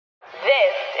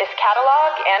This is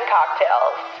Catalog and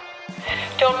Cocktails.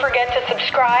 Don't forget to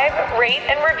subscribe, rate,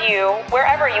 and review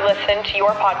wherever you listen to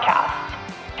your podcasts.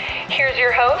 Here's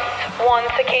your hosts, Juan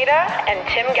Cicada and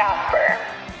Tim Gasper.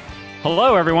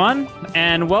 Hello, everyone,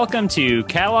 and welcome to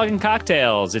Catalog and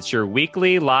Cocktails. It's your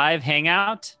weekly live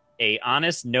hangout, a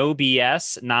honest, no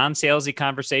BS, non-salesy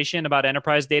conversation about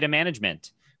enterprise data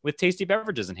management with tasty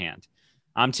beverages in hand.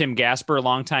 I'm Tim Gasper,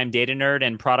 longtime data nerd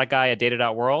and product guy at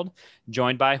Data.World,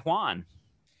 joined by Juan.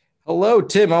 Hello,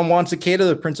 Tim. I'm Juan Cicada,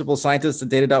 the principal scientist at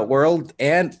Data.World,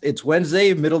 and it's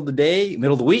Wednesday, middle of the day,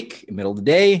 middle of the week, middle of the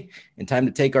day, and time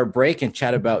to take our break and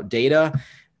chat about data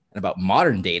and about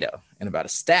modern data and about a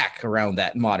stack around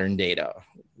that modern data,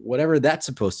 whatever that's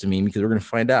supposed to mean, because we're going to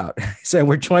find out. So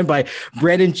we're joined by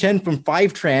Brandon Chen from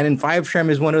Fivetran, and Fivetran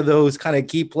is one of those kind of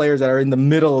key players that are in the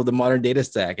middle of the modern data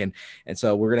stack. And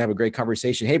so we're going to have a great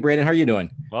conversation. Hey, Brandon, how are you doing?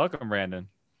 Welcome, Brandon.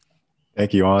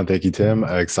 Thank you, Juan. Thank you, Tim.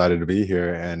 Excited to be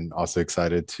here and also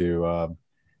excited to,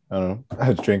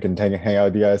 drink and hang out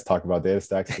with you guys, talk about data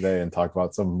stacks today and talk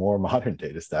about some more modern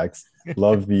data stacks.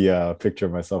 Love the picture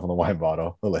of myself on the wine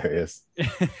bottle. Hilarious.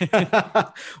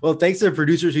 Well, thanks to the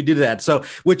producers who did that. So,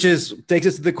 takes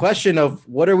us to the question of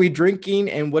what are we drinking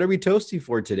and what are we toasting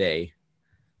for today?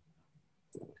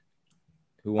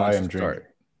 Who wants to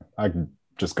start? I can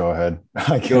just go ahead.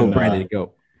 Go, Brandon,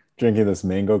 go. Drinking this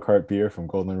Mango Cart beer from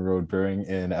Golden Road Brewing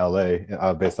in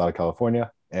LA, based out of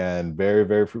California, and very,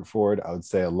 very fruit forward. I would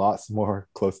say a lot more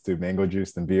close to mango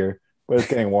juice than beer, but it's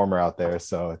getting warmer out there,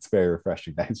 so it's very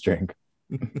refreshing. Nice drink.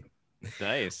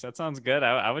 Nice. That sounds good.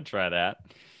 I would try that.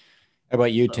 How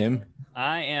about you, Tim?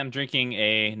 I am drinking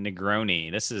a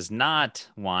Negroni. This is not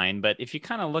wine, but if you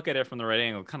kind of look at it from the right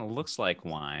angle, it kind of looks like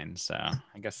wine. So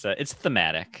I guess it's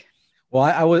thematic.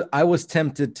 Well, I was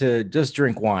tempted to just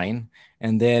drink wine.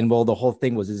 And then, the whole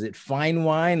thing was, is it fine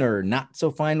wine or not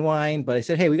so fine wine? But I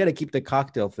said, hey, we got to keep the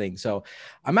cocktail thing. So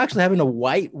I'm actually having a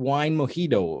white wine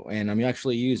mojito, and I'm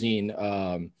actually using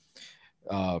the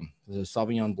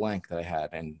Sauvignon Blanc that I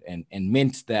had and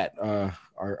mint that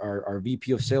our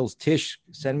VP of sales, Tish,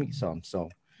 sent me some. So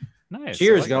nice.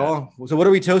 Cheers, y'all. So what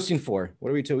are we toasting for?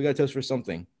 We got to toast for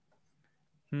something.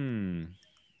 Brandon,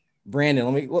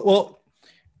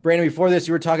 Brandon, before this,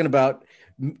 you were talking about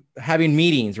having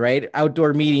meetings, right?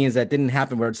 Outdoor meetings that didn't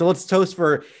happen. So let's toast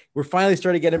for, we're finally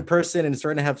starting to get in person and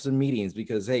starting to have some meetings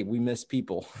because, hey, we miss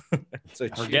people. So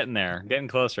we're getting there, getting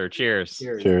closer. Cheers.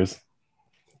 Cheers.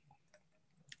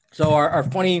 So our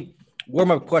funny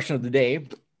warm-up question of the day,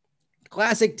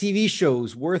 classic TV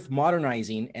shows worth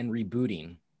modernizing and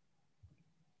rebooting.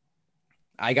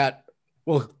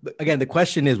 Again, the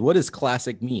question is, what does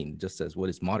classic mean? It just says, what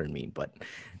does modern mean? But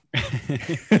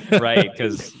right,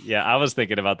 because I was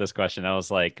thinking about this question. I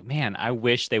was like, man, I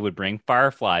wish they would bring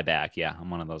Firefly back. Yeah, I'm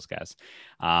one of those guys.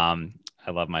 I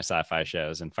love my sci-fi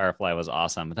shows, and Firefly was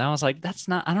awesome. But then I was like,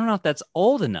 I don't know if that's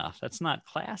old enough. That's not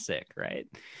classic, right?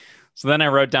 So then I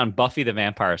wrote down Buffy the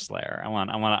Vampire Slayer. I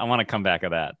want to come back to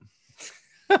that.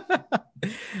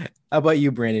 How about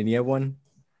you, Brandon? You have one?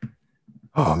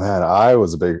 Oh man, I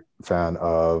was a big fan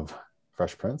of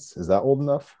Fresh Prince. Is that old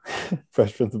enough?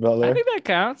 Fresh Prince of Bel-Air. I think that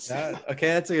counts. Okay,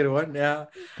 that's a good one. Yeah,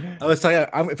 I was talking.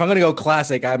 If I'm going to go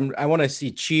classic, I want to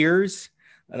see Cheers,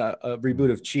 a reboot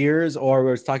of Cheers, or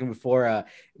we were talking before.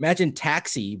 Imagine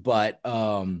Taxi, but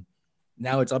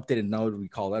now it's updated. Now what do we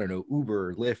call it? I don't know, Uber,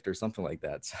 or Lyft, or something like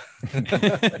that.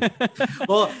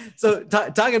 So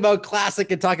talking about classic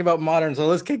and talking about modern. So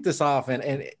let's kick this off.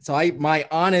 And so my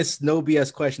honest, no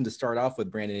BS question to start off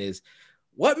with, Brandon, is,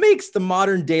 what makes the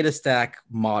modern data stack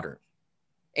modern?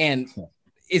 And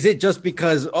is it just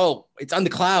because, it's on the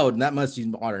cloud and that must be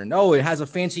modern? No, it has a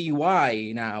fancy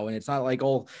UI now, and it's not like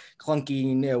all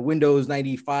clunky Windows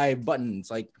 95 buttons.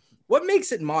 Like, what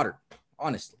makes it modern,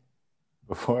 honestly?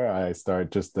 Before I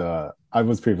start, I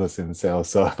was previously in sales,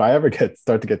 so if I ever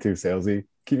start to get too salesy,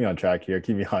 keep me on track here,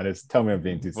 keep me honest, tell me I'm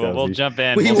being too salesy. We'll jump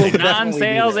in. We'll say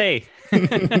non-salesy.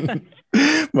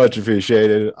 Much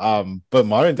appreciated. But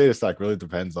modern data stack really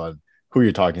depends on who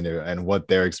you're talking to and what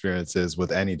their experience is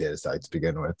with any data stack to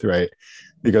begin with, right?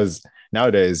 Because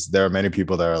nowadays there are many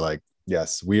people that are like,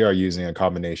 yes, we are using a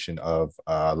combination of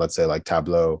let's say like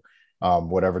Tableau,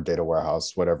 whatever data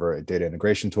warehouse, whatever data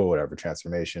integration tool, whatever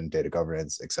transformation, data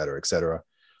governance, et cetera, et cetera.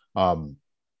 And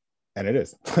it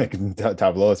is like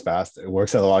Tableau is fast. It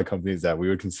works at a lot of companies that we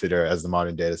would consider as the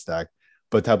modern data stack.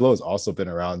 But Tableau has also been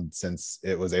around since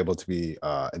it was able to be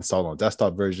installed on a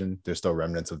desktop version. There's still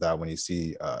remnants of that when you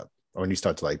see, or when you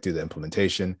start to like do the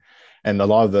implementation. And a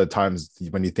lot of the times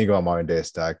when you think about modern data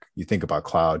stack, you think about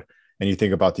cloud and you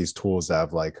think about these tools that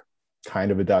have like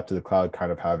kind of adapted to the cloud,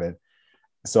 kind of haven't.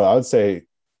 So I would say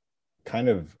kind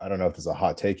of, I don't know if there's a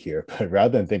hot take here, but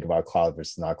rather than think about cloud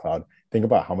versus not cloud, think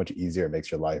about how much easier it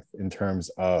makes your life in terms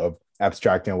of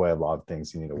abstracting away a lot of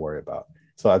things you need to worry about.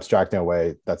 So abstracting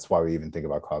away, that's why we even think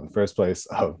about cloud in the first place.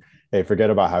 Of, hey, forget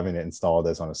about having to install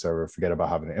this on a server, forget about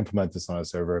having to implement this on a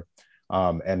server,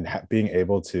 and being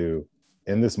able to,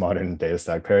 in this modern data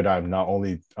stack paradigm, not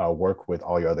only work with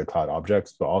all your other cloud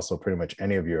objects, but also pretty much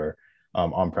any of your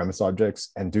on-premise objects,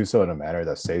 and do so in a manner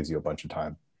that saves you a bunch of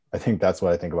time. I think that's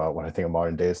what I think about when I think of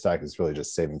modern data stack, is really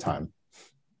just saving time.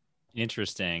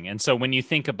 Interesting. And so when you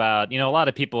think about, a lot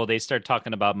of people, they start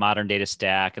talking about modern data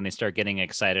stack and they start getting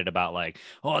excited about like,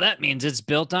 oh, that means it's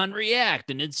built on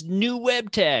React and it's new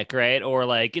web tech, right? Or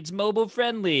like it's mobile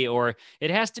friendly, or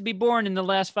it has to be born in the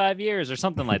last 5 years or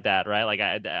something like that, right? Like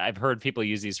I've heard people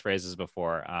use these phrases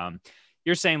before.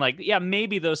 You're saying like, yeah,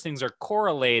 maybe those things are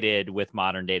correlated with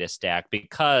modern data stack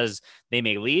because they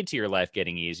may lead to your life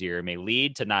getting easier, may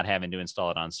lead to not having to install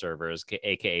it on servers,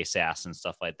 aka SaaS and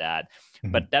stuff like that.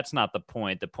 Mm-hmm. But that's not the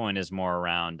point. The point is more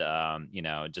around,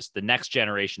 just the next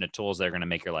generation of tools that are going to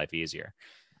make your life easier.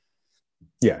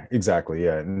 Yeah, exactly.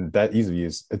 Yeah, and that ease of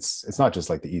use, it's not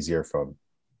just like the easier from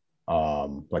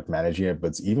like managing it, but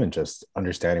it's even just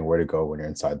understanding where to go when you're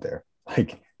inside there.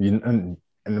 Like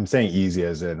and I'm saying easy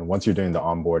as in once you're doing the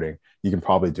onboarding, you can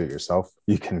probably do it yourself.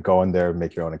 You can go in there,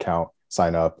 make your own account,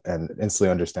 sign up, and instantly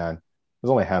understand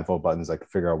there's only a handful of buttons. I can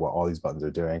figure out what all these buttons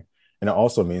are doing. And it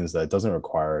also means that it doesn't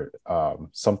require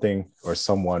something or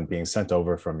someone being sent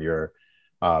over from your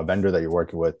vendor that you're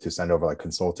working with to send over like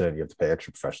consultant. You have to pay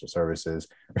extra professional services.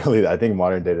 Really, I think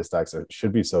modern data stacks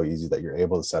should be so easy that you're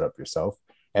able to set up yourself.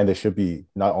 And they should be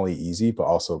not only easy, but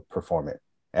also performant.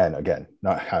 And again,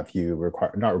 not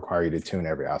require you to tune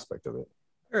every aspect of it.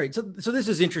 All right, so this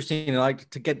is interesting. I like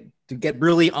to get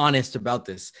really honest about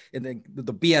this. And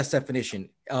the BS definition,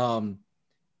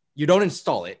 you don't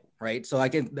install it, right? So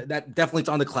that definitely it's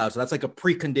on the cloud. So that's like a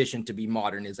precondition to be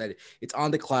modern, is that it's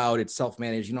on the cloud, it's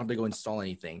self-managed. You don't have to go install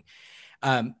anything.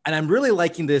 And I'm really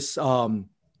liking this.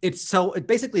 It's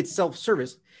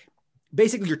self-service.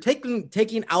 Basically, you're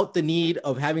taking out the need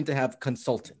of having to have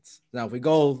consultants. Now,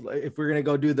 if we're going to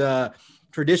go do the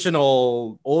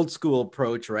traditional old school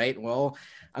approach, right? Well,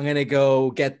 I'm going to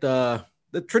go get the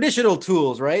traditional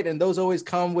tools, right? And those always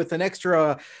come with an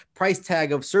extra price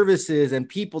tag of services and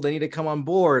people that need to come on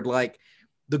board. Like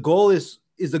the goal is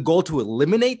the goal to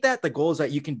eliminate that? The goal is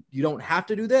that you don't have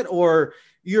to do that? Or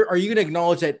are you going to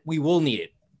acknowledge that we will need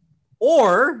it?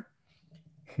 Or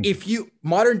if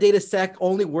modern data stack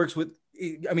only works with,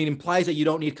 implies that you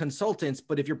don't need consultants,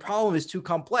 but if your problem is too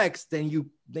complex, then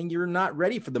you're not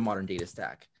ready for the modern data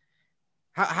stack.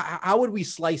 How would we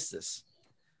slice this?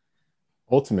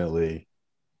 Ultimately,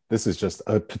 this is just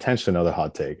a potential another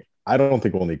hot take. I don't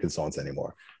think we'll need consultants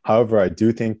anymore. However, I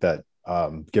do think that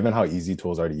given how easy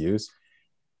tools are to use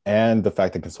and the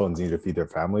fact that consultants need to feed their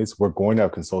families, we're going to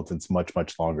have consultants much,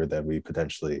 much longer than we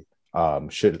potentially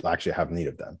should actually have need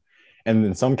of them. And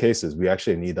in some cases, we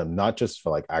actually need them not just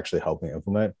for like actually helping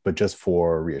implement, but just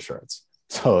for reassurance.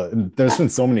 So there's been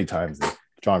so many times,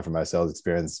 John, from my sales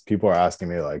experience, people are asking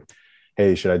me like,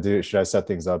 hey, should I set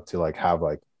things up to like have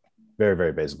like very,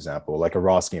 very basic example, like a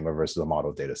raw schema versus a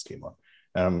model data schema.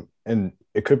 And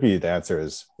it could be the answer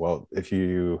is, well, if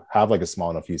you have like a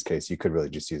small enough use case, you could really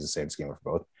just use the same schema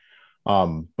for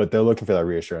both. But they're looking for that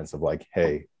reassurance of like,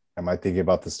 hey, am I thinking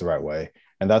about this the right way?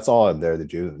 And that's all I'm there to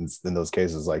do in those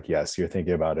cases. Like, yes, you're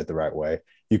thinking about it the right way.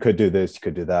 You could do this, you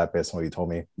could do that based on what you told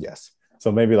me. Yes.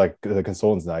 So maybe like the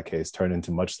consultants in that case turn into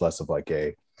much less of like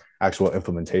a actual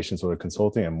implementation sort of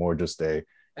consulting and more just hey,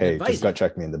 just gut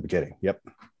check me in the beginning. Yep.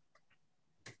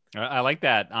 I like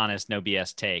that honest, no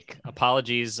BS take.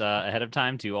 Apologies ahead of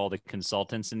time to all the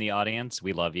consultants in the audience.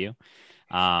 We love you.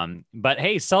 But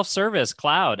hey, self-service,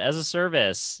 cloud as a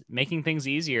service, making things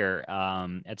easier.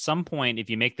 At some point, if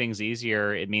you make things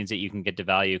easier, it means that you can get to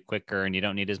value quicker and you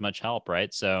don't need as much help,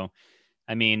 right? So,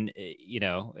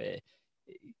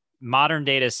 modern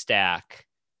data stack,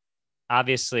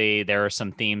 obviously there are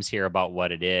some themes here about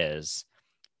what it is.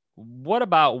 What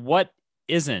about what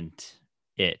isn't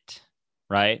it,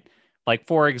 right? Like,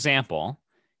 for example,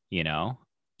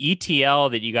 ETL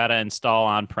that you got to install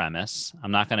on premise.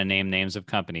 I'm not going to name names of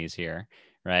companies here,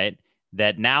 right?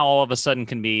 That now all of a sudden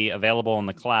can be available in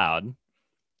the cloud.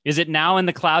 Is it now in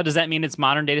the cloud? Does that mean it's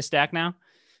modern data stack now?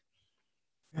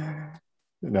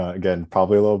 No, again,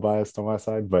 probably a little biased on my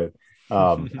side, but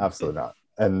absolutely not.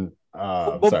 And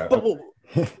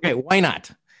okay, why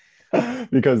not?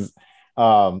 Because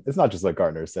it's not just like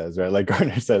Gartner says, right? Like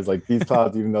Gartner says, like these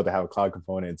clouds, even though they have a cloud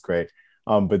component, it's great.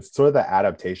 But it's sort of the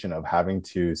adaptation of having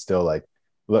to still like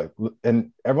look,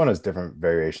 and everyone has different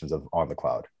variations of on the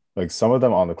cloud. Like some of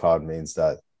them on the cloud means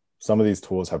that some of these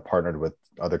tools have partnered with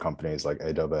other companies like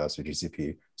AWS or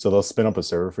GCP. So they'll spin up a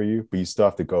server for you, but you still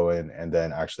have to go in and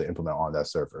then actually implement on that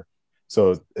server.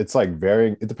 So it's like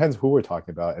varying. It depends who we're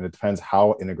talking about, and it depends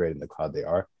how integrated in the cloud they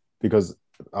are. Because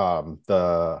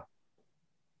the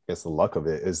I guess the luck of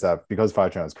it is that because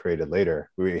Fivetran was created later,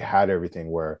 we had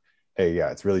everything where, hey,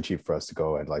 yeah, it's really cheap for us to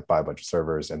go and like buy a bunch of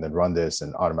servers and then run this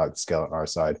and automatically scale it on our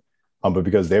side. But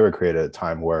because they were created at a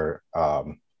time where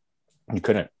you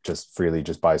couldn't just freely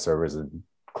just buy servers and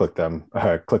click them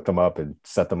up and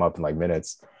set them up in like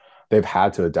minutes, they've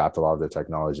had to adapt a lot of their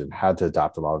technology and had to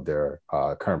adapt a lot of their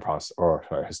current process or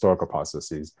historical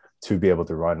processes to be able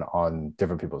to run on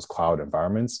different people's cloud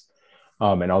environments.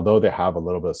 And although they have a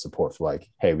little bit of support for like,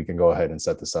 hey, we can go ahead and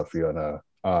set this up for you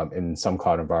in some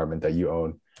cloud environment that you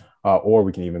own, or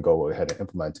we can even go ahead and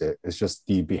implement it. It's just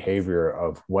the behavior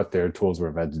of what their tools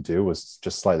were meant to do was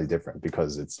just slightly different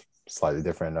because it's slightly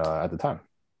different at the time.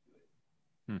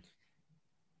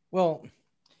 Well,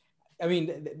 I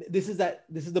mean, this is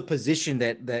the position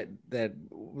that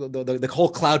the whole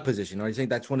cloud position. I think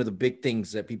that's one of the big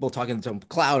things that people talking to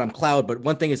cloud. I'm cloud, but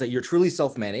one thing is that you're truly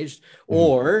self-managed,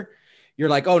 or you're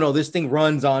like, oh no, this thing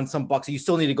runs on some box. You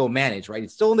still need to go manage, right?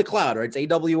 It's still in the cloud, right? It's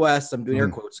AWS. I'm doing air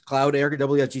quotes, cloud,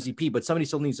 AWS, GCP, but somebody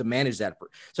still needs to manage that.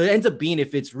 So it ends up being,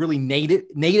 if it's really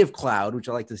native cloud, which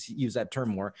I like to use that term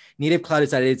more. Native cloud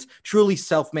is that it's truly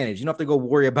self-managed. You don't have to go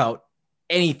worry about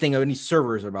anything or any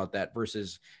servers about that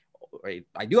versus. Right,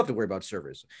 I do have to worry about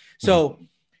servers. So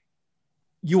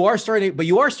you are starting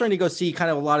to go see kind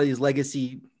of a lot of these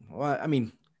legacy. Well, I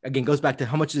mean, again, goes back to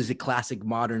how much is it classic,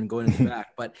 modern, going in the back.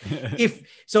 But if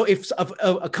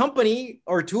a company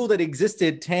or a tool that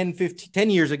existed 10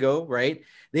 years ago, right,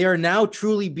 they are now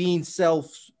truly being not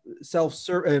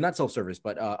self-service,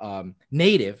 but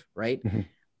native, right?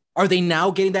 Are they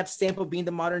now getting that stamp of being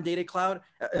the modern data cloud,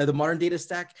 the modern data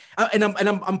stack? And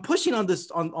I'm pushing on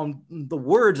this on the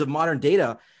words of modern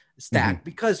data stack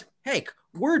because heck,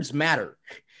 words matter.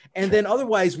 And then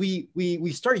otherwise we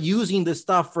start using this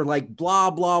stuff for like blah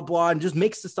blah blah and just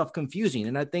makes the stuff confusing.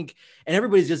 And I think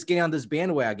everybody's just getting on this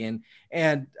bandwagon.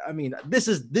 And I mean, this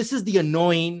is the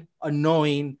annoying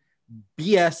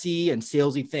BSE and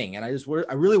salesy thing. And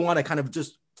I really want to kind of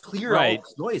just clear all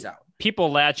this noise out.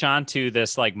 People latch onto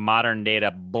this like modern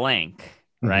data blank,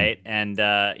 right? And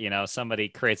somebody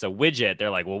creates a widget.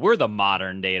 They're like, well, we're the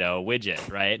modern data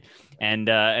widget, right? And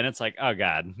it's like, oh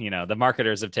God, the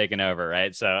marketers have taken over,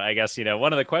 right? So I guess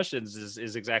one of the questions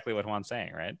is exactly what Juan's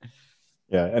saying, right?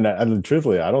 Yeah, and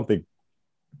truthfully, I don't think,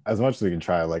 as much as we can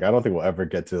try, like I don't think we'll ever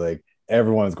get to like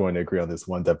everyone's going to agree on this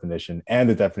one definition, and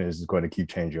the definition is going to keep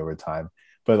changing over time.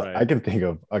 But I can think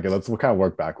of, okay, we'll kind of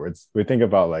work backwards. We think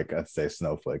about like, let's say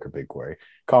Snowflake or BigQuery,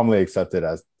 commonly accepted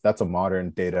as that's a modern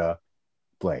data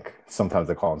blank. Sometimes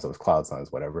they call themselves cloud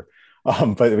science, whatever.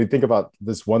 But we think about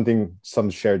this one thing, some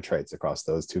shared traits across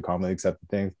those two commonly accepted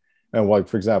things. And like,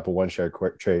 for example, one shared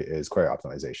trait is query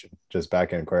optimization, just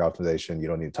backend query optimization. You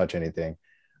don't need to touch anything.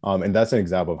 And that's an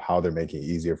example of how they're making it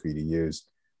easier for you to use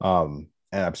and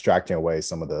abstracting away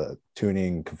some of the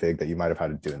tuning config that you might have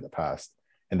had to do in the past.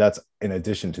 And that's in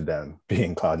addition to them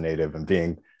being cloud native and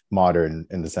being modern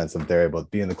in the sense of they're able to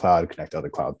be in the cloud, connect to other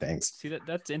cloud things. See,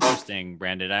 that's interesting,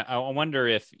 Brandon. I wonder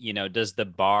if, does the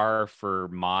bar for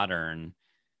modern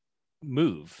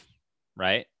move,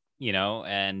 right?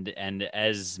 And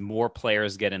as more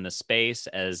players get in the space,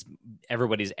 as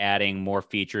everybody's adding more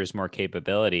features, more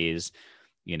capabilities,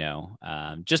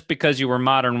 just because you were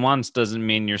modern once doesn't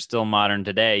mean you're still modern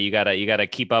today. You gotta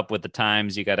keep up with the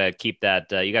times. You gotta keep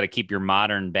that. You gotta keep your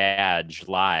modern badge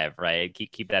live, right?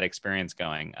 Keep that experience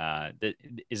going.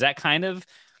 Is that kind of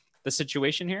the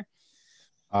situation here?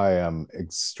 I am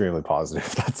extremely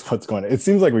positive that's what's going on. It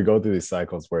seems like we go through these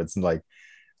cycles where it's like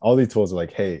all these tools are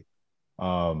like, hey,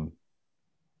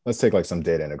 let's take like some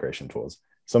data integration tools.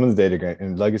 Some of the data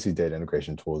and legacy data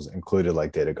integration tools included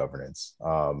like data governance,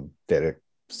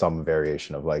 some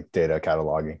variation of like data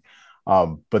cataloging.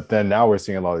 But then now we're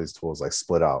seeing a lot of these tools like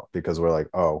split out because we're like,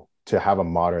 oh, to have a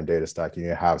modern data stack, you need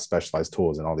to have specialized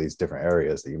tools in all these different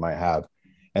areas that you might have.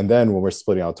 And then when we're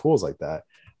splitting out tools like that,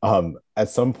 at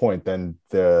some point, then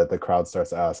the crowd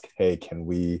starts to ask, hey, can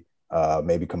we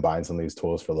maybe combine some of these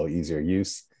tools for a little easier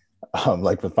use?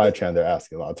 Like with Fivetran, they're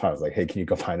asking a lot of times, like, hey, can you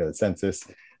combine it with Census?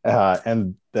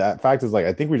 And the fact is, like,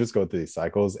 I think we just go through these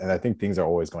cycles, and I think things are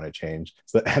always going to change.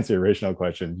 So to answer your original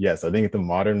question, yes, I think the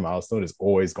modern milestone is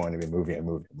always going to be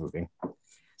moving.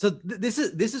 So this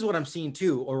is what I'm seeing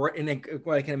too, and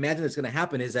what I can imagine is going to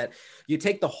happen is that you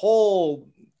take the whole,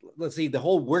 let's see, the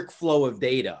whole workflow of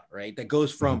data, right? That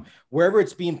goes from wherever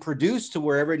it's being produced to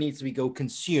wherever it needs to be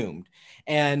consumed,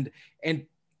 and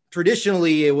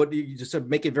traditionally, it would, you just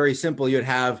make it very simple. You'd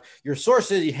have your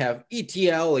sources, you have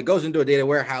ETL, it goes into a data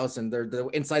warehouse, and they're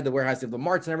inside the warehouse, you have the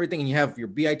marts and everything, and you have your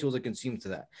BI tools that consume to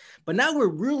that. But now we're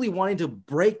really wanting to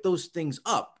break those things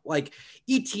up. Like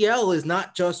ETL is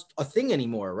not just a thing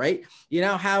anymore, right? You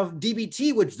now have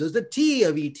DBT, which does the T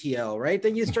of ETL, right?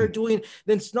 Then you start doing,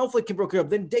 then Snowflake can break it up,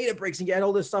 then Databricks, and you add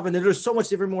all this stuff, and then there's so much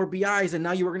different more BIs, and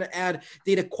now you were going to add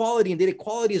data quality, and data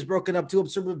quality is broken up to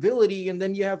observability, and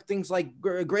then you have things like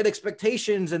great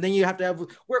expectations, and then you have to have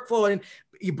workflow, and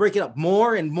you break it up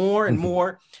more and more and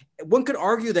more. One could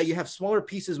argue that you have smaller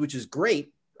pieces, which is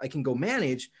great. I can go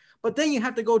manage, but then you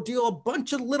have to go deal a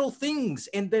bunch of little things,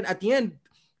 and then at the end,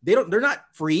 they're not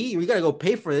free. You got to go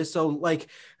pay for this. So like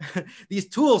these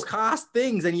tools cost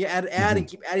things, and you add and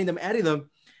keep adding them.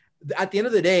 At the end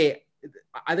of the day,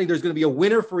 I think there's going to be a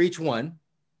winner for each one.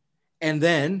 And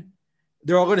then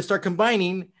they're all going to start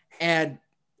combining, and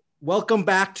welcome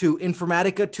back to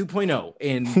Informatica 2.0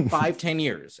 in 5-10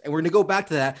 years. And we're going to go back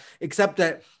to that, except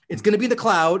that it's going to be the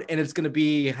cloud, and it's going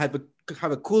to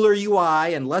have a cooler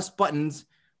UI and less buttons.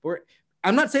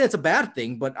 I'm not saying it's a bad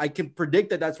thing, but I can predict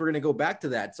that we're going to go back to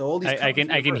that. So all these I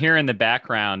can hear in the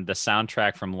background the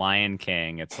soundtrack from Lion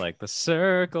King. It's like the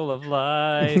circle of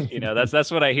life. That's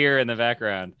what I hear in the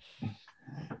background.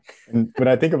 And when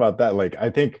I think about that, like I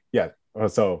think,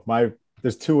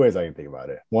 there's two ways I can think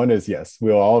about it. One is, yes,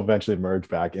 we'll all eventually merge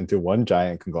back into one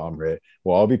giant conglomerate.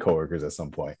 We'll all be coworkers at some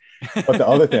point. But the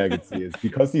other thing I can see is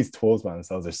because these tools by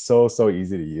themselves are so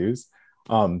easy to use,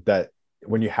 that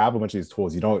when you have a bunch of these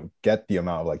tools, you don't get the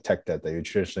amount of like tech debt that you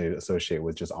traditionally associate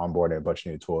with just onboarding a bunch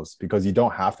of new tools, because you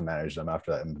don't have to manage them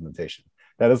after that implementation.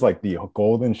 That is like the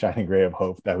golden shining ray of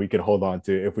hope that we could hold on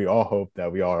to if we all hope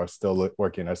that we are still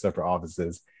working in our separate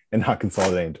offices and not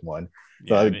consolidating into one.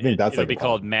 So I think that's it'll be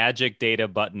called Magic Data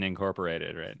Button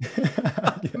Incorporated, right?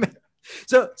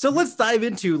 So let's dive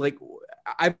into, like,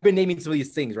 I've been naming some of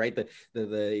these things, right?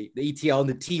 The ETL and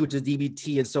the T, which is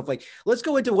DBT and stuff. Like, let's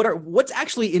go into what's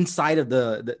actually inside of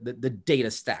the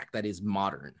data stack that is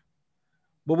modern.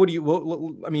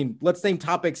 Let's name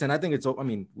topics, and I think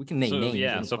we can name names.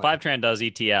 Yeah, so Fivetran does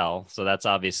ETL, so that's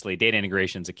obviously data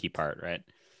integration is a key part, right?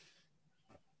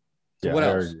 So what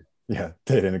else? Yeah,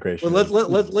 data integration. Well,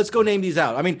 let's go name these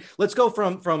out. I mean, let's go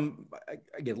from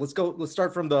again. Let's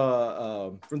start from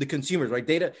the consumers, right?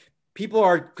 Data. People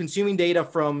are consuming data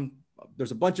from.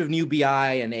 There's a bunch of new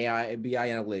BI and AI BI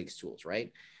analytics tools,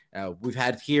 right? We've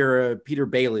had here Peter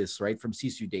Bayless, right, from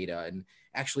Sisu Data, and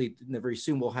actually very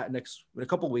soon we'll have in a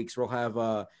couple of weeks we'll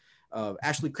have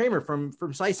Ashley Kramer from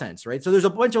Sisense, right? So there's a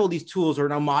bunch of all these tools that are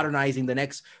now modernizing the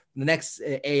next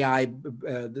AI,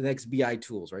 the next BI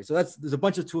tools, right? So there's a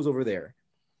bunch of tools over there,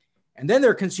 and then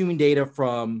they're consuming data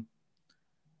from,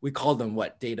 we call them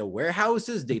what? Data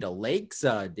warehouses, data lakes,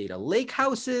 data lake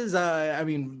houses.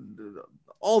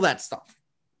 All that stuff,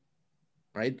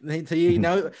 right?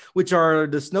 Which are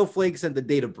the Snowflakes and the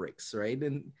Databricks, right?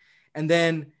 And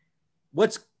then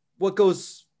what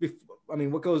goes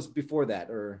before that,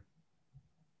 or?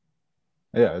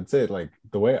 Yeah, I'd say like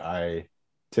the way I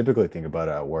typically think about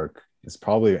it at work is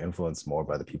probably influenced more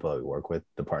by the people that we work with,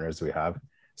 the partners we have.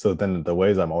 So then the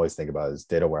ways I'm always thinking about is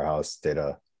data warehouse,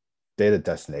 data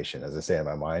destination, as I say in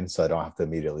my mind. So I don't have to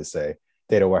immediately say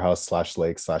data warehouse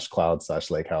 /lake /cloud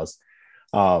 /lake house.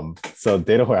 So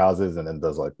data warehouses, and then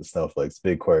those like the Snowflakes,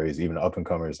 BigQueries, even up and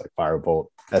comers like Firebolt,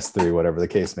 S3, whatever the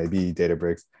case may be,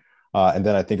 Databricks. And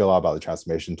then I think a lot about the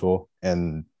transformation tool.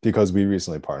 And because we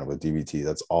recently partnered with DBT,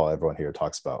 that's all everyone here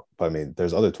talks about. But I mean,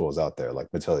 there's other tools out there like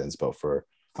Matillions built for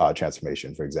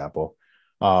transformation, for example.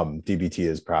 DBT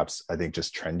is perhaps, I think,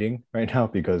 just trending right now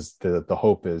because the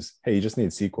hope is, hey, you just need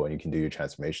SQL and you can do your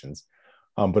transformations.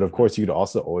 But of course, you could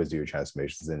also always do your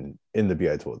transformations in the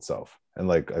BI tool itself. And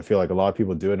like, I feel like a lot of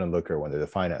people do it in Looker when they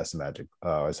define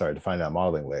define that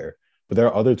modeling layer. But there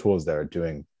are other tools that are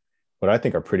doing what I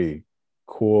think are pretty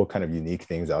cool, kind of unique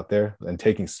things out there and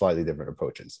taking slightly different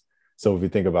approaches. So if you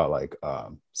think about like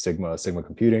Sigma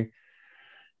Computing,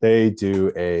 they do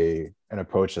an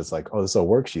approach that's like, oh, this is a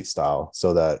worksheet style,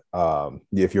 so that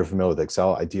if you're familiar with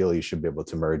Excel, ideally you should be able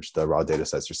to merge the raw data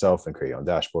sets yourself and create your own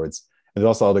dashboards. And there's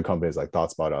also other companies like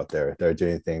ThoughtSpot out there that are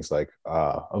doing things like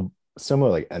a similar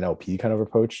like NLP kind of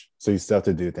approach. So you still have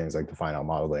to do things like define out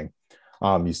modeling.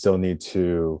 You still need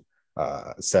to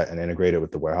set and integrate it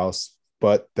with the warehouse.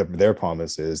 But their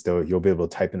promise is you'll be able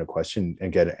to type in a question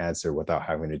and get an answer without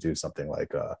having to do something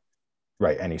like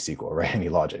write any SQL, write any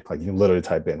logic. Like you can literally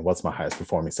type in what's my highest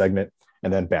performing segment,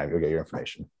 and then bam, you'll get your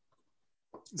information.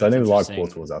 So I think there's a lot of cool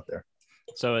tools out there.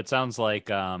 So it sounds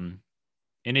like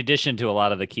in addition to a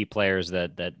lot of the key players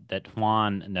that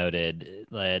Juan noted,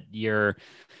 that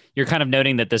you're kind of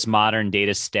noting that this modern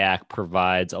data stack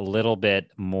provides a little bit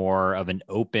more of an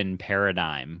open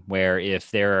paradigm where if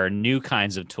there are new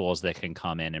kinds of tools that can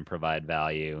come in and provide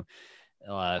value,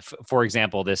 for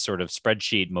example, this sort of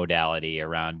spreadsheet modality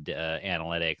around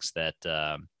analytics,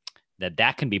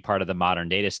 that can be part of the modern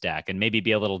data stack and maybe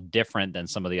be a little different than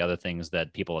some of the other things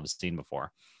that people have seen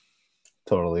before.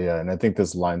 Totally, yeah. And I think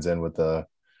this lines in with the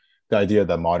idea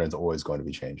that modern is always going to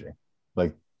be changing.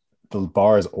 Like the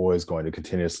bar is always going to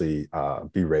continuously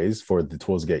be raised for the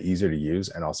tools to get easier to use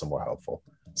and also more helpful.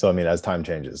 So, I mean, as time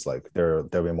changes, like there'll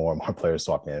be more and more players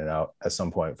swapping in and out. At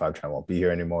some point, 5-tran won't be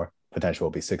here anymore. Potential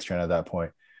will be 6-tran at that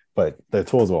point, but the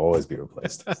tools will always be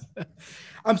replaced.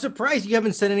 I'm surprised you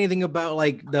haven't said anything about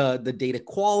like the data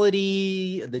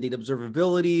quality, the data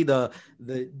observability,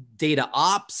 the data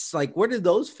ops. Like, where did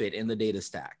those fit in the data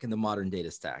stack, in the modern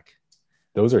data stack?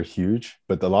 Those are huge,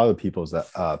 but a lot of the people that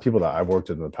I've worked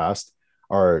with in the past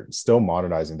are still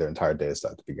modernizing their entire data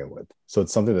stack to begin with. So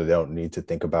it's something that they don't need to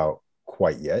think about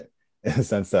quite yet, in the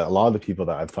sense that a lot of the people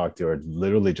that I've talked to are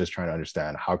literally just trying to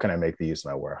understand, how can I make the use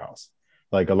of my warehouse?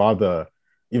 Like a lot of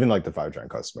even like the 5-tran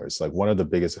customers, like one of the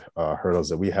biggest hurdles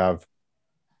that we have,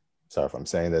 sorry if I'm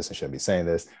saying this, I shouldn't be saying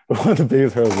this, but one of the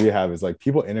biggest hurdles we have is like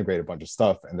people integrate a bunch of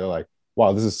stuff and they're like,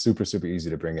 wow, this is super, super easy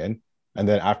to bring in. And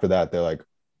then after that, they're like,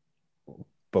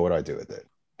 but what do I do with it?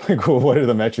 Like, what are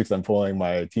the metrics I'm pulling?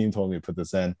 My team told me to put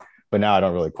this in, but now I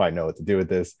don't really quite know what to do with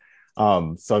this.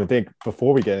 So I think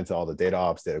before we get into all the data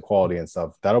ops, data quality and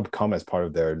stuff, that'll come as part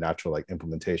of their natural like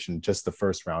implementation. Just the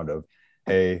first round of,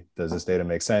 hey, does this data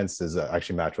make sense? Does it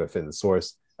actually match what fit in the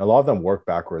source? And a lot of them work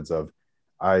backwards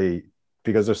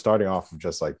because they're starting off of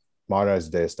just like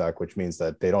modernized data stack, which means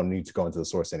that they don't need to go into the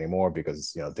source anymore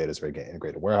because, data is already getting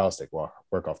integrated warehouse. They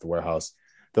work off the warehouse.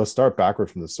 They'll start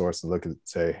backward from the source and look and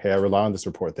say, hey, I rely on this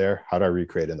report there. How do I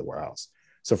recreate it in the warehouse?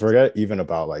 So forget even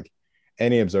about like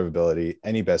any observability,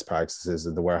 any best practices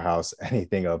in the warehouse,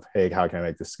 anything of, hey, how can I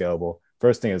make this scalable?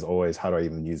 First thing is always, how do I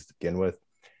even use it to begin with?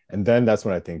 And then that's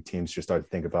when I think teams should start to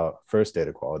think about first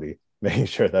data quality, making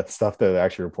sure that stuff that they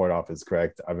actually report off is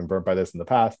correct. I've been burnt by this in the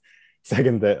past.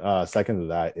 Second to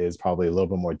that is probably a little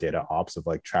bit more data ops of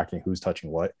like tracking who's touching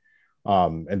what.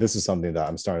 And this is something that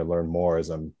I'm starting to learn more as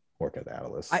I'm working as an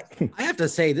analyst. I have to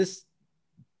say, this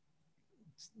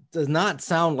does not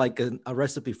sound like a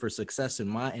recipe for success in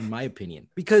my opinion,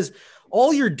 because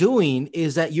all you're doing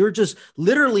is that you're just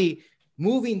literally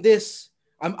moving this.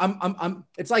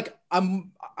 It's like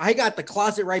I got the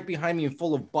closet right behind me and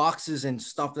full of boxes and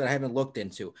stuff that I haven't looked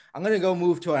into. I'm going to go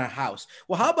move to a house.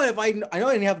 Well, how about if I know I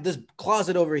didn't have this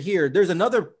closet over here, there's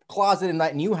another closet in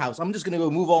that new house. I'm just going to go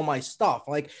move all my stuff.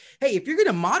 Like, hey, if you're going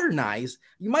to modernize,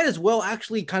 you might as well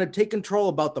actually kind of take control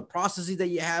about the processes that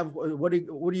you have. What are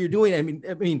you doing? I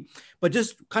mean, but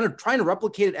just kind of trying to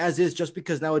replicate it as is just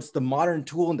because now it's the modern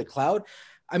tool in the cloud.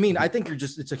 I mean, I think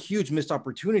it's a huge missed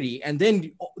opportunity. And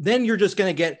then you're just going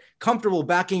to get comfortable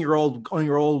back in your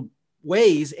old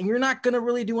ways, and you're not going to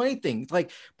really do anything. It's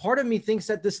like, part of me thinks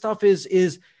that this stuff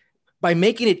is by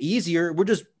making it easier,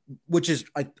 which is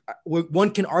like,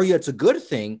 one can argue it's a good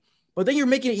thing, but then you're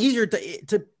making it easier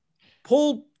to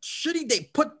pull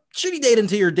put shitty data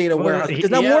into your data warehouse,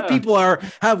 because now more people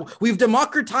we've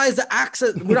democratized the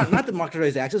access. We're not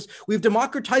democratized access. We've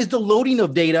democratized the loading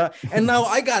of data. And now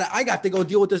I got to go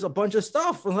deal with this, a bunch of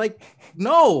stuff. I'm like,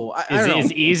 no, I don't know.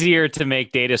 It's easier to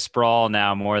make data sprawl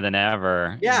now more than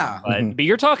ever. Yeah. But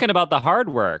you're talking about the hard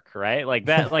work, right? Like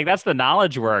that, like that's the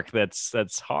knowledge work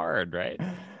that's hard, right?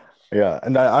 Yeah.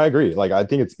 And I agree. Like, I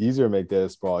think it's easier to make data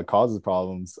sprawl. It causes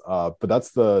problems. But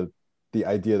that's the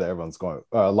idea that everyone's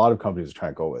a lot of companies are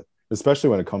trying to go with, especially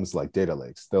when it comes to like data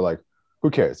lakes. They're like,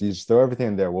 who cares? You just throw everything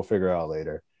in there. We'll figure it out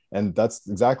later. And that's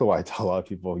exactly why I tell a lot of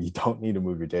people, you don't need to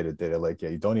move your data lake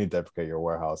yet. You don't need to deprecate your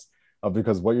warehouse,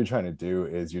 because what you're trying to do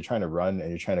is you're trying to run and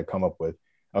you're trying to come up with,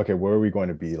 okay, where are we going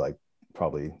to be like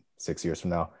probably 6 years from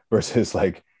now, versus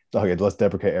like, okay, let's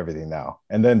deprecate everything now.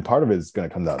 And then part of it is going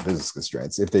to come down to business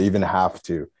constraints, if they even have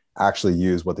to actually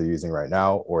use what they're using right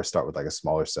now, or start with like a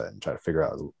smaller set and try to figure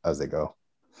out as they go.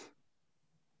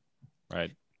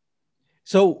 Right.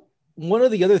 So one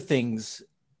of the other things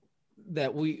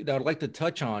that I'd like to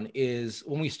touch on is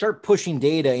when we start pushing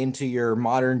data into your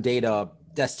modern data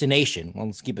destination. Well,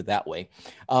 let's keep it that way.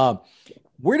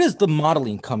 Where does the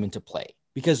modeling come into play?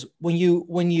 Because when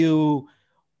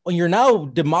you're now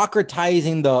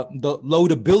democratizing the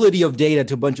loadability of data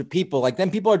to a bunch of people, like,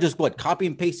 then people are just copy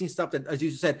and pasting stuff that, as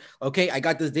you said, okay, I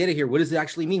got this data here. What does it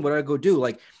actually mean? What do I go do?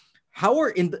 Like, how are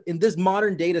in this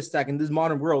modern data stack, in this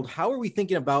modern world, how are we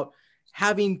thinking about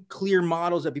having clear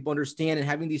models that people understand and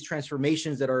having these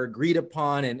transformations that are agreed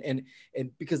upon? And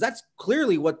because that's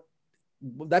clearly what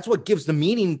that's what gives the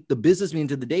meaning, the business meaning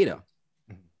to the data.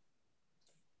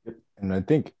 And I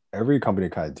think every company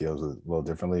kind of deals with it a little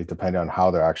differently depending on how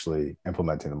they're actually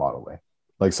implementing the modeling.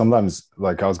 Like sometimes,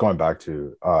 like I was going back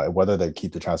to whether they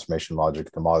keep the transformation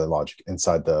logic, the modeling logic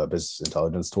inside the business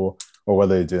intelligence tool, or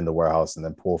whether they do it in the warehouse and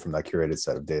then pull from that curated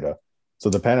set of data. So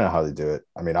depending on how they do it,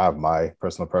 I mean, I have my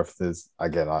personal preferences.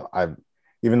 Again, I've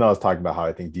even though I was talking about how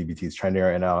I think DBT is trending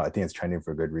right now, I think it's trending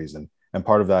for a good reason. And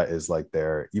part of that is like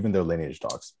even their lineage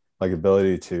docs, like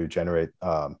ability to generate,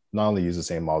 not only use the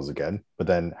same models again, but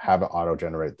then have it auto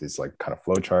generate this like kind of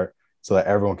flow chart so that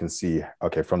everyone can see,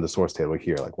 okay, from the source table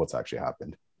here, like what's actually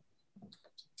happened.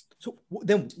 So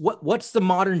then what's the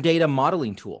modern data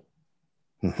modeling tool?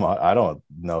 I don't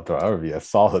know if there'll ever be a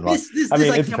solid one.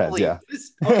 It depends. Yeah.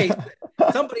 Okay.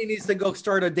 Somebody needs to go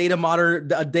start a modern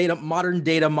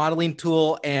data modeling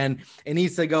tool and it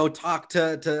needs to go talk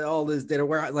to all this data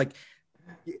warehouse. Like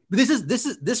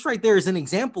this right there is an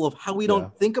example of how we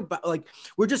don't think about, like,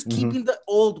 we're just keeping the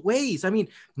old ways. I mean,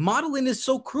 modeling is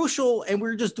so crucial and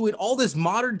we're just doing all this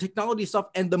modern technology stuff.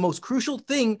 And the most crucial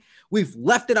thing, we've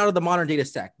left it out of the modern data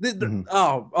stack.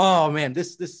 Oh man,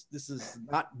 this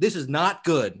is not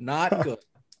good. Not good.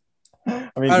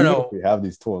 I mean, even if we have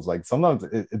these tools, like sometimes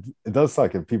it does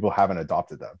suck if people haven't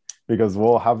adopted them, because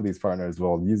we'll have these partners,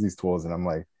 we'll use these tools and I'm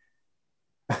like,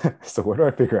 so where do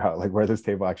I figure out like where this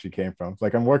table actually came from?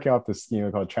 Like I'm working off this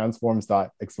schema called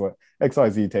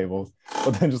transforms.xyz tables,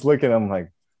 but then just looking at them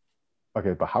like,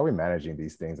 okay, but how are we managing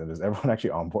these things? And is everyone actually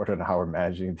on board on how we're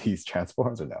managing these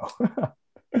transforms or no?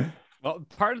 Well,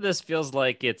 part of this feels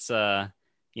like it's a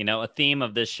theme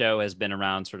of this show has been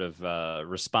around sort of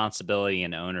responsibility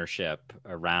and ownership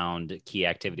around key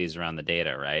activities around the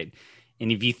data, right?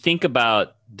 And if you think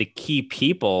about the key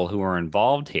people who are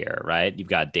involved here, right? You've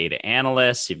got data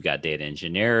analysts, you've got data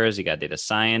engineers, you got data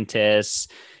scientists,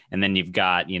 and then you've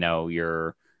got,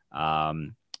 your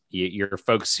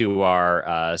folks who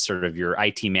are sort of your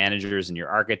IT managers and your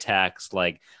architects.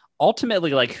 Like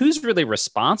ultimately, like who's really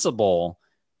responsible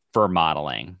for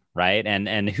modeling, right?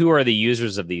 And who are the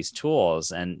users of these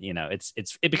tools? And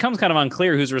it becomes kind of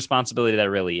unclear whose responsibility that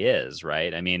really is,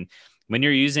 right? I mean, when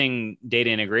you're using data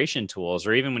integration tools,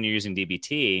 or even when you're using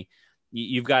DBT,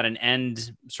 you've got an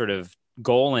end sort of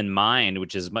goal in mind,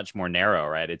 which is much more narrow,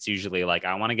 right? It's usually like,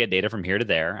 I want to get data from here to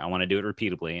there. I want to do it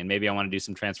repeatably. And maybe I want to do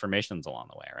some transformations along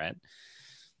the way, right?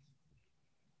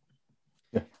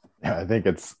 Yeah, I think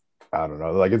I don't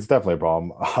know, like it's definitely a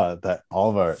problem that a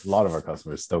lot of our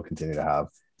customers still continue to have.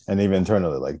 And even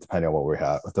internally, like depending on what we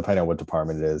have, depending on what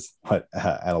department it is, what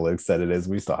analytics set it is,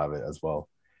 we still have it as well.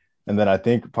 And then I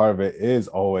think part of it is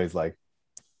always like,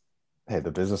 hey,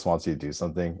 the business wants you to do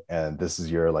something, and this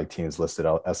is your like team's listed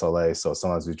out SLA. So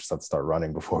sometimes we just have to start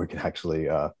running before we can actually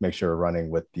make sure we're running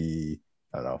with the,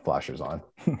 flashers on.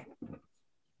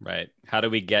 Right. How do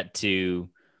we get to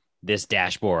this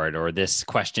dashboard or this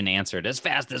question answered as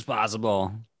fast as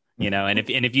possible? And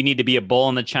if you need to be a bull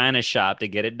in the china shop to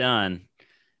get it done,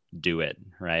 do it,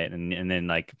 right? And then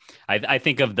like I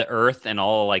think of the Earth and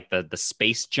all like the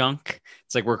space junk.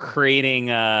 It's like we're creating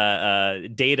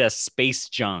data space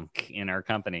junk in our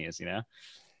companies, Yeah,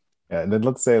 and then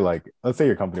let's say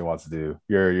your company wants to do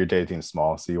your data team's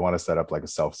small, so you want to set up like a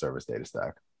self-service data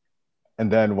stack.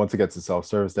 And then once it gets to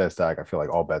self-service data stack, I feel like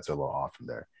all bets are a little off from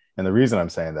there. And the reason I'm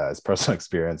saying that is personal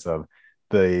experience of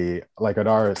at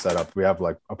our setup, we have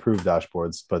like approved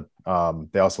dashboards, but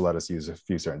they also let us use a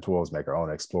few certain tools, make our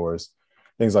own explorers,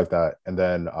 things like that. And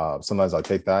then sometimes I'll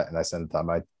take that and I send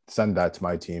that to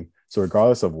my team. So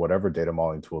regardless of whatever data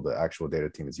modeling tool the actual data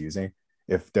team is using,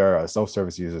 if there are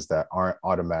self-service users that aren't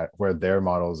automatic, where their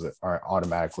models aren't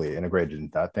automatically integrated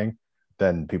into that thing,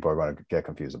 then people are going to get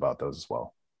confused about those as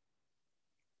well.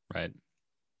 Right.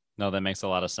 No, that makes a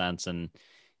lot of sense. And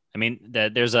I mean,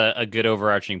 there's a good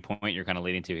overarching point you're kind of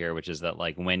leading to here, which is that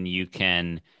like when you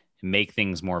can make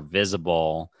things more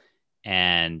visible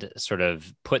and sort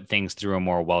of put things through a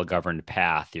more well-governed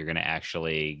path, you're going to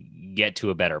actually get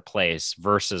to a better place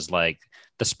versus like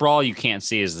the sprawl you can't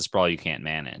see is the sprawl you can't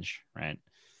manage, right?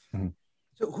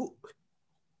 Mm-hmm.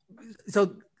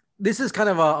 So this is kind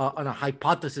of a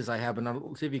hypothesis I have, and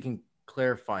I'll see if you can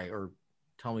clarify or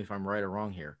tell me if I'm right or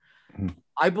wrong here. Mm-hmm.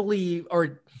 I believe,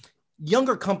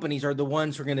 younger companies are the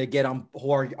ones who are going to get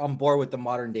who are on board with the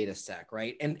modern data stack,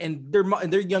 right? And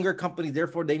they're younger companies,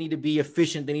 therefore they need to be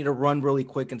efficient. They need to run really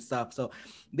quick and stuff. So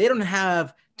they don't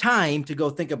have time to go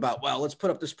think about, well, let's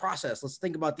put up this process. Let's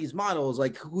think about these models.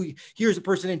 Like here's the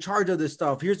person in charge of this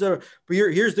stuff. Here's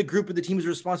the group of the team is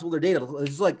responsible for their data.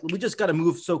 It's like, we just got to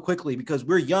move so quickly because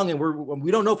we're young and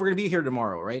we don't know if we're going to be here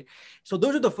tomorrow, right? So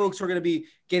those are the folks who are going to be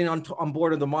getting on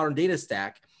board of the modern data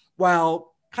stack, while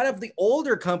kind of the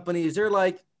older companies, they're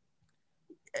like,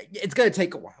 it's going to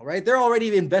take a while, right? They're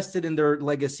already invested in their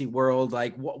legacy world.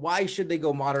 Like, why should they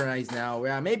go modernize now?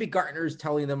 Yeah, maybe Gartner's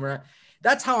telling them.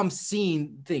 That's how I'm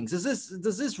seeing things. Does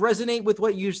this resonate with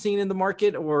what you've seen in the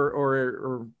market,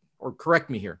 or correct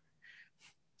me here?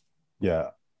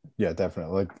 Yeah,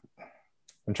 definitely. Like,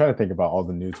 I'm trying to think about all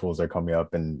the new tools that are coming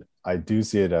up, and I do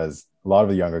see it as a lot of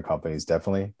the younger companies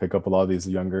definitely pick up a lot of these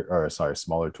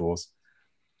smaller tools,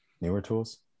 newer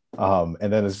tools. And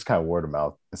then it's just kind of word of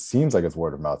mouth. It seems like it's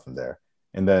word of mouth from there.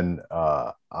 And then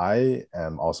I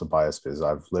am also biased because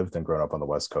I've lived and grown up on the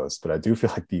West Coast, but I do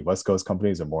feel like the West Coast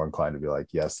companies are more inclined to be like,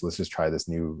 yes, let's just try this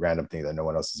new random thing that no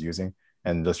one else is using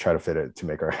and just try to fit it to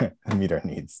make our meet our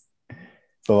needs.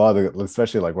 So a lot of the,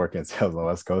 especially like working in sales on the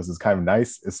West Coast, is kind of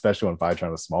nice, especially when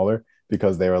Fivetran was smaller,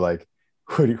 because they were like,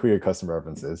 who are your customer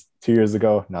references? 2 years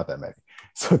ago, not that many.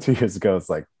 So 2 years ago, it's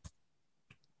like,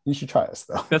 you should try us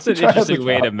though. That's an interesting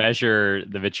way to measure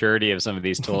the maturity of some of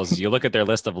these tools. You look at their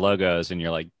list of logos and you're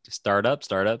like, startup.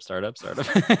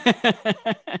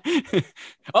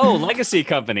 Oh, legacy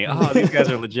company. Oh, these guys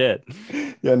are legit.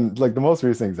 Yeah, and like the most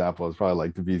recent example is probably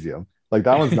like Division. Like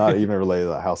that one's not even related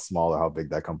to how small or how big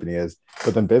that company is,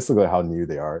 but then basically how new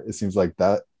they are. It seems like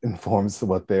that informs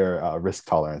what their risk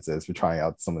tolerance is for trying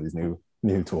out some of these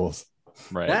new tools.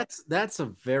 Right. That's a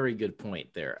very good point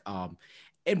there.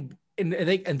 And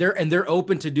they're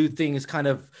open to do things kind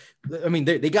of, I mean,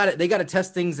 they got to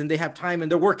test things and they have time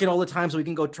and they're working all the time. So we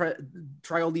can go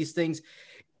try all these things.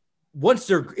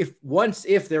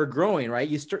 If they're growing,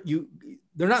 right,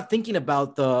 they're not thinking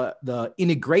about the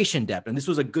integration depth. And this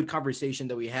was a good conversation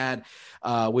that we had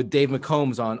with Dave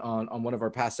McCombs on one of our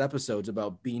past episodes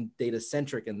about being data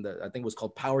centric. And I think it was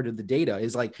called Power to the Data,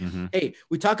 is like, hey,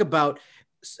 we talk about,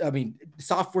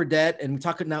 software debt, and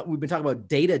we've been talking about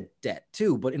data debt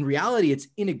too, but in reality, it's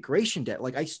integration debt.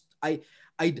 Like I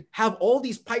have all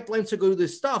these pipelines to go to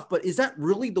this stuff, but is that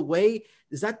really the way?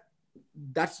 Is that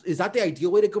the ideal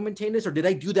way to go maintain this, or did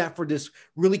I do that for this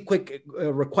really quick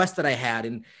request that I had,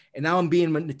 and now I'm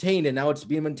being maintained, and now it's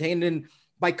being maintained and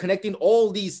by connecting all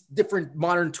these different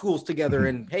modern tools together?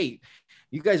 And hey,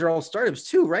 you guys are all startups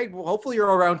too, right? Well, hopefully you're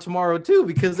around tomorrow too,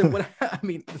 because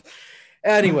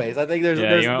anyways, I think there's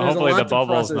hopefully the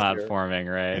bubble's not here. forming,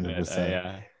 right?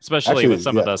 Especially with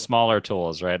some of the smaller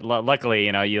tools, right? Luckily,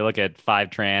 you look at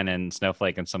Fivetran and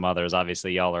Snowflake and some others.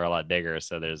 Obviously, y'all are a lot bigger,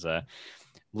 so there's a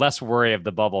less worry of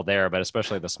the bubble there. But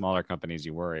especially the smaller companies,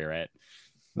 you worry, right?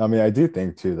 I mean, I do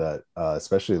think too that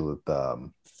especially with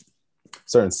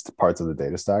certain parts of the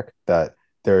data stack, that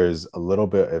there is a little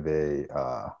bit of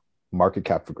a market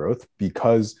cap for growth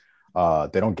because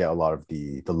they don't get a lot of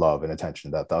the love and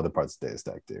attention that the other parts of the data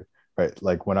stack do, right?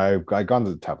 Like when I gone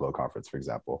to the Tableau conference, for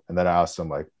example, and then I asked them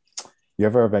like, you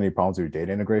ever have any problems with your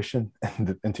data integration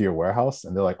into your warehouse?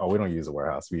 And they're like, oh, we don't use a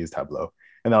warehouse, we use Tableau.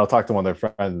 And then I'll talk to one of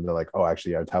their friends and they're like, oh,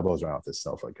 actually, our Tableau's running off this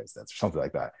Snowflake instance or something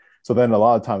like that. So then a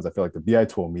lot of times I feel like the BI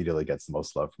tool immediately gets the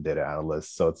most love from data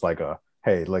analysts. So it's like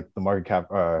hey, like the market cap,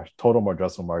 total more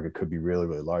addressable market could be really,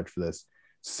 really large for this.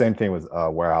 Same thing with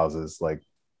warehouses. Like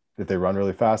if they run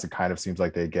really fast, it kind of seems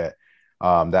like they get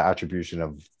that attribution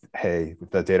of, hey,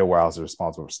 the data warehouse is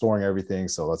responsible for storing everything,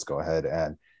 so let's go ahead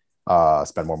and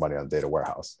spend more money on data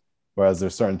warehouse. Whereas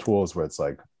there's certain tools where it's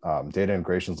like data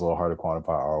integration is a little hard to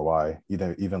quantify ROI,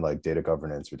 even like data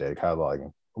governance or data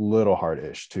cataloging, a little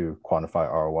hard-ish to quantify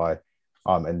ROI,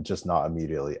 and just not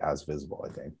immediately as visible,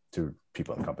 I think, to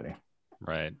people in the company.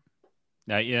 Right.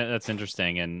 Now, yeah, that's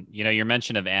interesting. And, your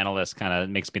mention of analysts kind of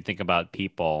makes me think about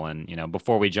people. And,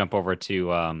 before we jump over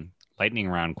to lightning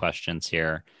round questions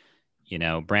here,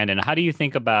 Brandon, how do you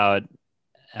think about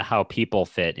how people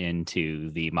fit into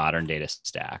the modern data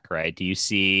stack, right? Do you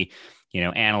see,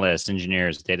 analysts,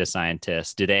 engineers, data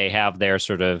scientists, do they have their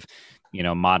sort of,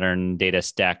 modern data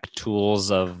stack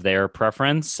tools of their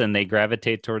preference and they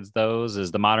gravitate towards those?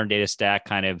 Is the modern data stack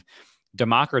kind of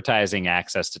democratizing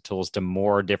access to tools to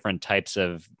more different types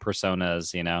of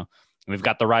personas? We've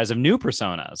got the rise of new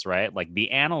personas, right? Like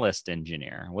the analyst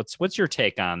engineer. What's your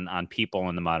take on people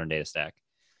in the modern data stack?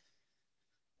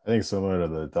 I think similar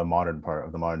to the modern part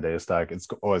of the modern data stack, it's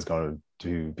always going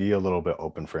to be a little bit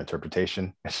open for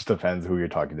interpretation. It just depends who you're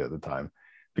talking to at the time,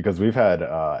 because we've had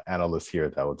analysts here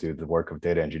that will do the work of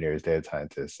data engineers, data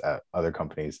scientists at other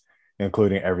companies,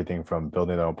 including everything from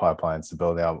building their own pipelines to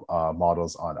building out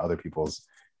models on other people's,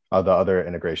 the other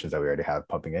integrations that we already have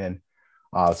pumping in.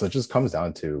 So it just comes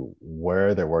down to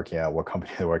where they're working at, what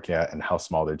company they're working at, and how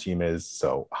small their team is.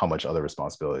 So how much other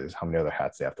responsibilities, how many other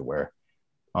hats they have to wear.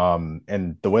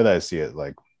 And the way that I see it,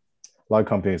 like a lot of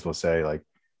companies will say like,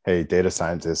 hey, data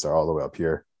scientists are all the way up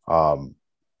here.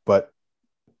 But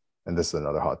and this is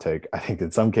another hot take, I think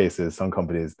in some cases, some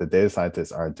companies, the data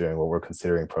scientists aren't doing what we're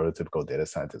considering prototypical data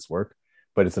scientist work,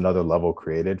 but it's another level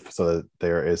created so that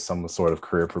there is some sort of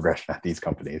career progression at these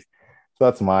companies. So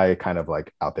that's my kind of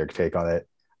like out there take on it.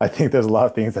 I think there's a lot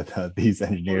of things that these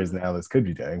engineers and analysts could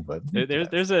be doing, but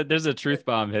there's a truth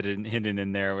bomb hidden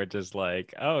in there, which is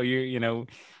like, oh,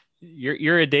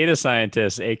 you're a data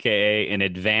scientist, aka an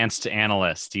advanced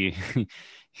analyst.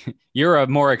 You're a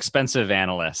more expensive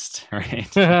analyst, right?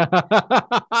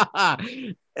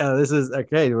 This is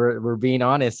okay. We're being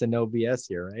honest and no BS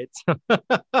here, right?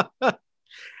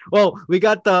 Well, we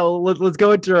got let's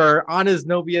go into our honest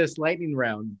no BS lightning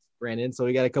round, Brandon. So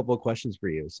we got a couple of questions for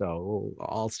you. So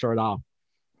I'll start off.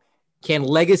 Can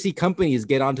legacy companies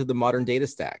get onto the modern data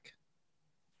stack?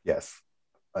 Yes.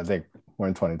 I think we're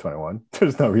in 2021.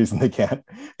 There's no reason they can't.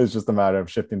 It's just a matter of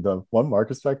shifting the one market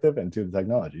perspective and two, the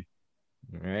technology.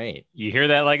 All right. You hear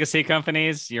that, legacy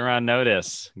companies? You're on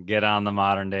notice. Get on the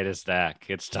modern data stack.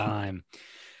 It's time.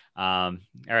 All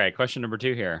right. Question number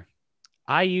 2 here.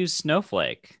 I use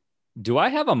Snowflake. Do I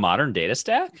have a modern data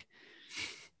stack?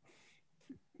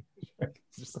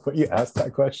 Just the way you asked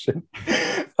that question.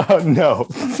 No.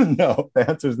 The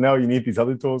answer is no. You need these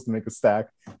other tools to make a stack.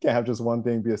 You can't have just one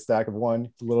thing be a stack of one.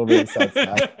 It's a little bit of a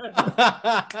stack.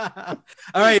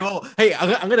 All right. Well, hey,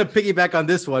 I'm going to piggyback on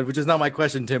this one, which is not my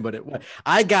question, Tim, but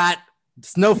I got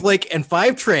Snowflake and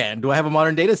Fivetran. Do I have a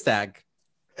modern data stack?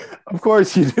 Of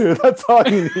course you do. That's all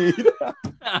you need.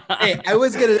 Hey,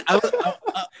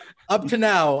 up to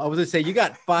now, I was going to say you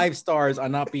got 5 stars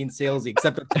on not being salesy,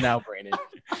 except up to now, Brandon.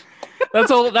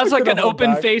 That's like an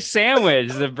open-faced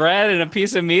sandwich. The bread and a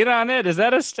piece of meat on it. Is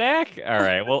that a stack? All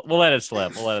right. We'll let it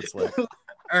slip. All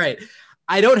right.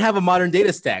 I don't have a modern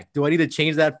data stack. Do I need to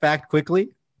change that fact quickly?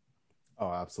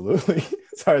 Oh, absolutely.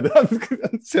 Sorry, that's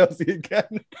salesy again.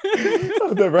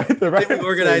 the right.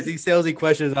 Organizing salesy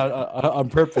questions on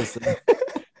purpose.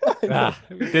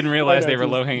 Didn't realize they were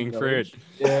low-hanging fruit.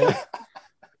 Yeah.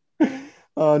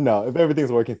 No, if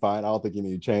everything's working fine, I don't think you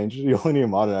need to change. You only need to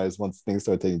modernize once things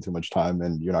start taking too much time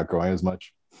and you're not growing as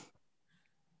much.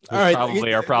 All right.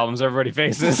 Probably our problems everybody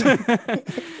faces.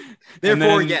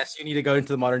 Therefore, yes, you need to go into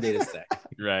the modern data stack.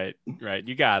 Right.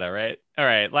 You got it, right? All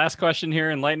right. Last question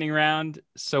here in lightning round.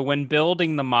 So when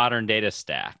building the modern data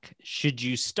stack, should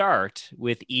you start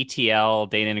with ETL,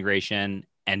 data integration,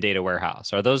 and data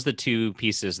warehouse? Are those the 2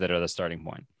 pieces that are the starting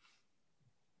point?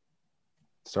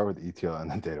 Start with ETL and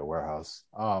then data warehouse.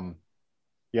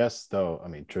 Yes, though, I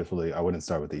mean, truthfully, I wouldn't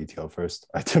start with the ETL first.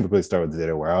 I typically start with the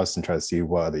data warehouse and try to see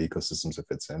what other ecosystems it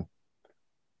fits in.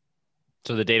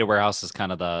 So the data warehouse is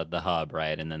kind of the hub,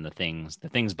 right? And then the things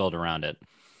build around it.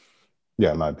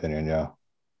 Yeah, in my opinion, yeah.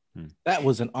 That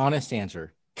was an honest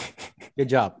answer. Good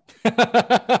job.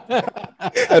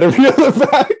 I had to reel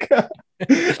it back.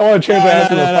 I want to change my answer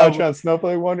to the Fivetran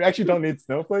Snowflake one. You actually don't need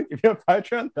Snowflake. If you have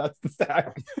Fivetran, that's the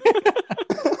stack.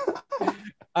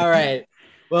 All right.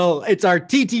 Well, it's our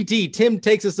TTT. Tim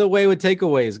takes us away with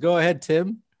takeaways. Go ahead,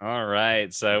 Tim. All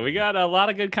right. So we got a lot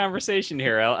of good conversation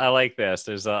here. I like this.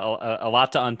 There's a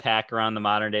lot to unpack around the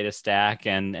modern data stack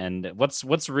and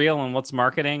what's real and what's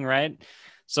marketing, right?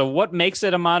 So what makes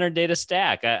it a modern data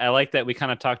stack? I like that we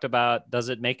kind of talked about, does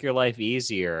it make your life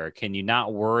easier? Can you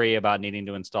not worry about needing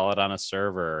to install it on a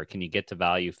server? Can you get to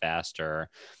value faster?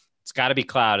 It's got to be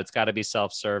cloud. It's got to be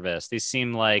self-service. These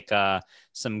seem like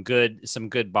some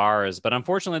good bars, but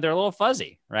unfortunately they're a little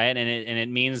fuzzy, right? And it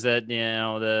means that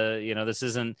this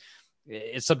isn't.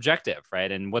 It's subjective,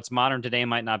 right? And what's modern today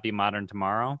might not be modern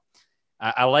tomorrow.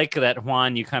 I like that,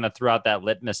 Juan, you kind of threw out that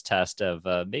litmus test of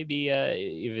maybe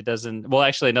if it doesn't. Well,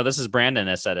 actually, no, this is Brandon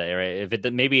that said it, right? If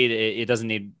it maybe it doesn't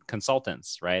need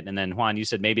consultants, right? And then Juan, you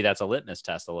said maybe that's a litmus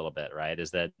test a little bit, right? Is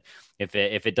that if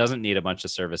it doesn't need a bunch of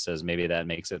services, maybe that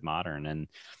makes it modern. And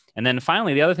then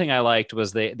finally, the other thing I liked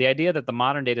was the idea that the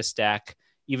modern data stack,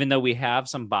 even though we have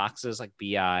some boxes like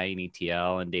BI and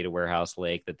ETL and data warehouse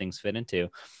lake that things fit into,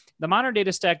 the modern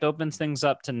data stack opens things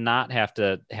up to not have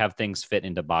to have things fit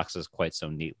into boxes quite so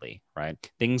neatly, right?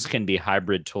 Things can be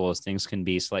hybrid tools. Things can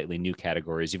be slightly new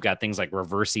categories. You've got things like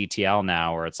reverse ETL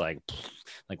now, where it's like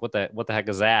what the heck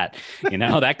is that?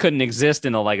 That couldn't exist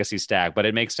in the legacy stack, but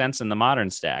it makes sense in the modern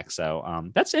stack.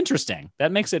 So that's interesting.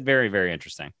 That makes it very, very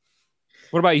interesting.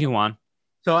 What about you, Juan?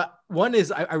 So one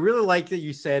is, I really like that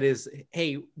you said is,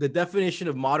 hey, the definition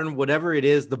of modern, whatever it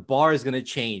is, the bar is going to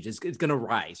change. It's going to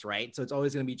rise, right? So it's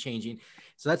always going to be changing.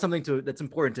 So that's something that's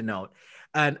important to note.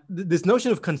 And this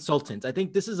notion of consultants, I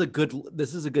think this is a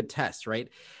good test, right?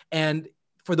 And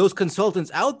for those consultants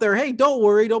out there, hey, don't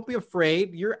worry, don't be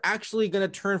afraid. You're actually going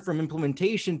to turn from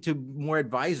implementation to more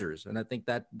advisors, and I think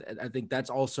that's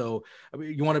also, I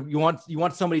mean, you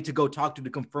want somebody to go talk to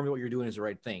confirm what you're doing is the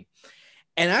right thing.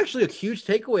 And actually, a huge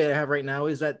takeaway I have right now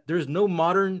is that there's no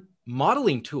modern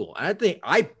modeling tool. And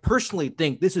I personally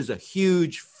think this is a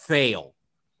huge fail,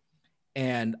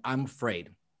 and I'm afraid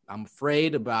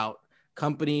about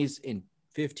companies in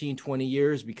 15, 20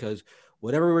 years, because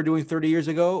whatever we were doing 30 years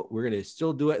ago, we're going to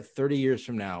still do it 30 years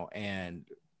from now. And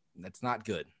that's not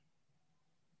good.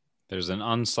 There's an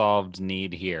unsolved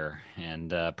need here,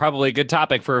 and probably a good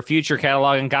topic for a future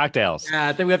catalog and cocktails. Yeah,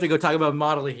 I think we have to go talk about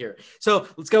modeling here. So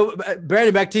let's go,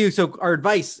 Brandon, back to you. So our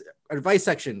advice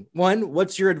section. One,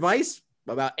 what's your advice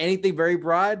about anything very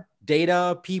broad,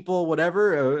 data, people,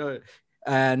 whatever?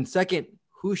 And second,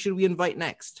 who should we invite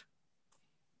next?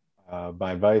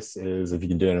 My advice is, if you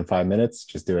can do it in 5 minutes,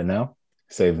 just do it now.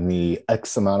 Save me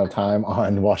X amount of time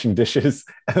on washing dishes,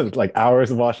 like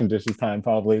hours of washing dishes time,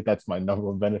 probably. That's my number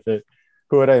one benefit.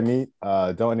 Who would I meet?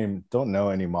 Don't know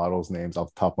any models' names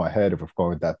off the top of my head if we're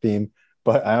going with that theme,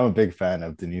 but I am a big fan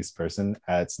of Denise Person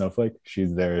at Snowflake.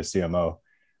 She's their CMO.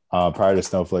 Prior to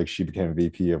Snowflake, she became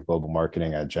VP of global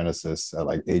marketing at Genesis at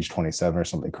like age 27 or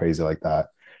something crazy like that.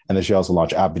 And then she also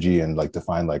launched Apogee and like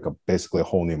defined like basically a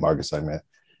whole new market segment.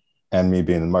 And me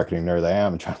being the marketing nerd I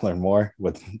am and trying to learn more,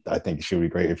 I think it should be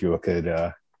great if you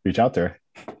could reach out to her.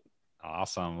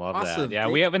 Awesome. Love that. Yeah,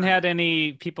 we haven't had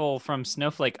any people from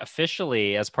Snowflake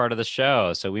officially as part of the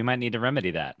show, so we might need to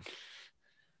remedy that.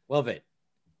 Love it.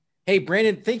 Hey,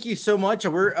 Brandon, thank you so much.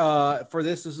 We're for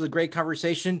this. This is a great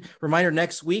conversation. Reminder,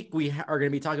 next week, we are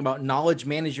going to be talking about knowledge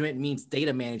management means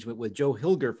data management with Joe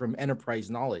Hilger from Enterprise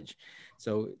Knowledge.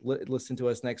 So listen to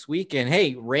us next week. And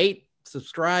hey, rate,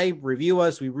 subscribe, review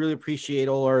us. We really appreciate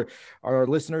all our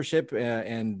listenership,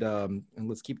 and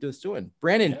let's keep this doing.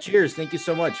 Brandon, cheers. Thank you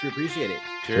so much. We appreciate it.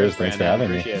 Cheers. Thanks for having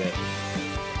me. Appreciate it.